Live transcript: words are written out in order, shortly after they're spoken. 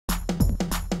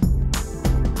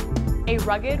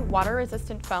rugged,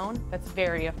 water-resistant phone that's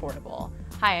very affordable.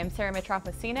 Hi, I'm Sarah Mitroff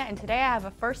with CNET, and today I have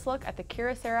a first look at the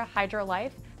Kyocera Hydro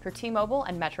Life for T-Mobile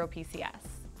and Metro PCS.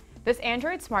 This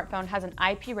Android smartphone has an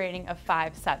IP rating of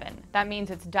 5.7. That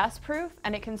means it's dust-proof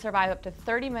and it can survive up to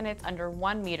 30 minutes under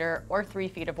 1 meter or 3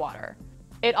 feet of water.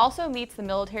 It also meets the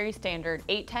military standard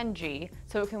 810G,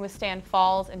 so it can withstand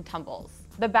falls and tumbles.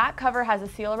 The back cover has a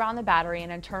seal around the battery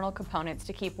and internal components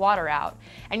to keep water out,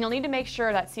 and you'll need to make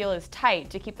sure that seal is tight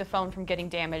to keep the phone from getting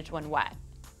damaged when wet.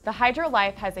 The Hydro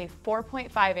Life has a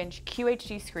 4.5-inch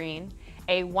QHD screen,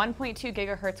 a 1.2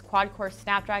 GHz quad-core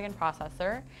Snapdragon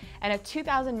processor, and a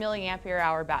 2000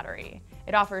 mAh battery.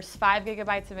 It offers 5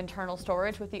 GB of internal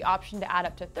storage with the option to add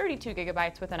up to 32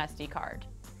 GB with an SD card.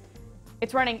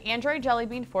 It's running Android Jelly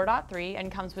Bean 4.3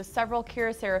 and comes with several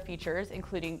Kyocera features,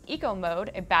 including Eco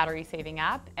Mode, a battery-saving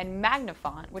app, and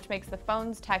Magnifont, which makes the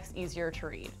phone's text easier to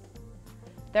read.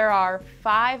 There are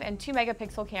 5 and 2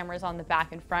 megapixel cameras on the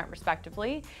back and front,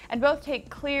 respectively, and both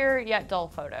take clear yet dull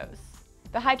photos.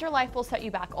 The Hydro Life will set you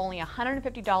back only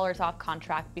 $150 off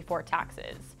contract before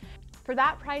taxes. For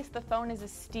that price, the phone is a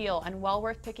steal and well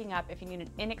worth picking up if you need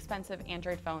an inexpensive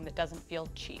Android phone that doesn't feel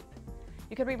cheap.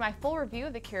 You can read my full review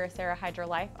of the Kyocera Hydro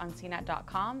Life on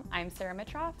CNET.com. I'm Sarah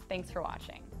Mitroff. Thanks for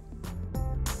watching.